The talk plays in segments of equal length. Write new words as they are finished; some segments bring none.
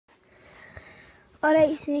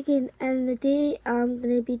Alright, it's Megan, and the day I'm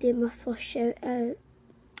going to be doing my first shout out,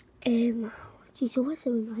 geez, what's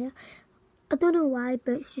with my hair? I don't know why,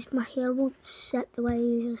 but it's just my hair won't sit the way I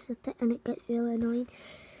usually sit it, and it gets really annoying.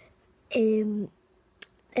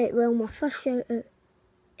 Well, my first shout out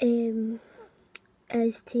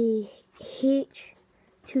is to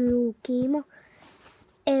H2O Gamer.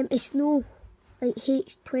 It's no like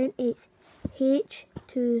H20, it's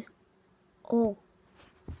H2O or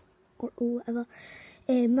O, whatever.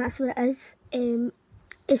 That's what it is.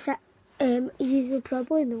 It's a, you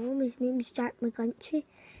probably know him. His name's Jack McGunchy.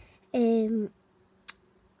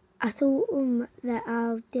 I told him that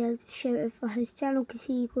I'd do a shout out for his channel because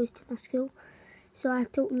he goes to my school. So I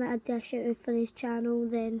told him that I'd do a shout out for his channel.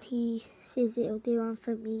 Then he says that he'll do one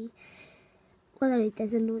for me. Whether he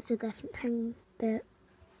doesn't know, it's a different thing. But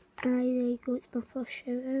there you go. It's my first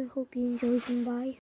shout out. Hope you enjoyed and bye.